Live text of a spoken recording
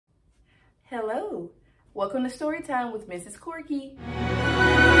Hello, welcome to Storytime with Mrs. Corky.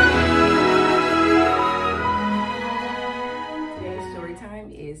 Today's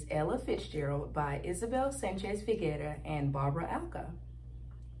storytime is Ella Fitzgerald by Isabel Sanchez Figueira and Barbara Alka.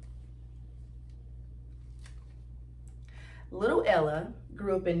 Little Ella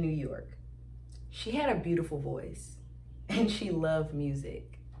grew up in New York. She had a beautiful voice and she loved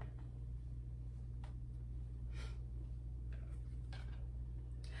music.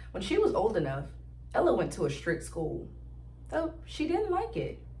 When she was old enough, Ella went to a strict school, though she didn't like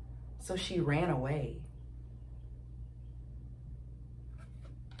it, so she ran away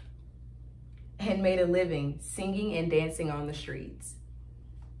and made a living singing and dancing on the streets.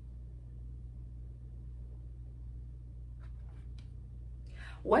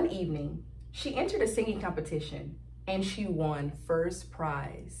 One evening, she entered a singing competition and she won first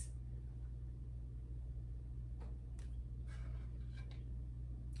prize.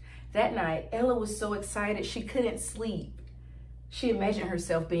 That night, Ella was so excited she couldn't sleep. She imagined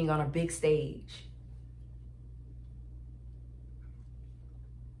herself being on a big stage.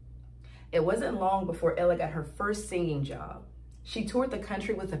 It wasn't long before Ella got her first singing job. She toured the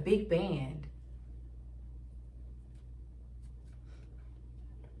country with a big band.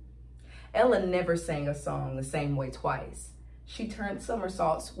 Ella never sang a song the same way twice. She turned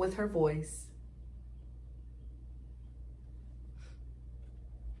somersaults with her voice.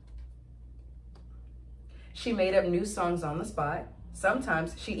 She made up new songs on the spot.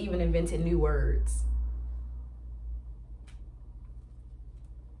 Sometimes she even invented new words.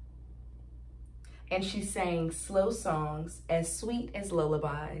 And she sang slow songs as sweet as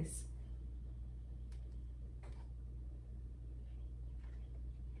lullabies.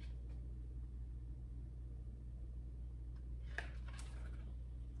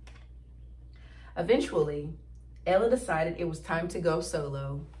 Eventually, Ella decided it was time to go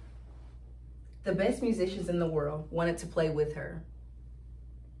solo. The best musicians in the world wanted to play with her.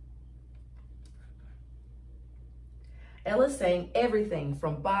 Ella sang everything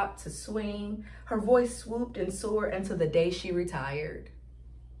from bop to swing. Her voice swooped and soared until the day she retired.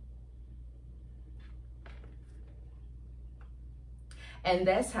 And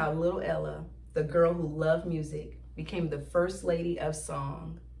that's how little Ella, the girl who loved music, became the first lady of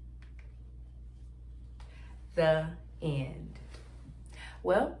song. The end.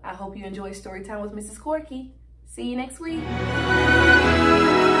 Well, I hope you enjoyed Storytime with Mrs. Corky. See you next week.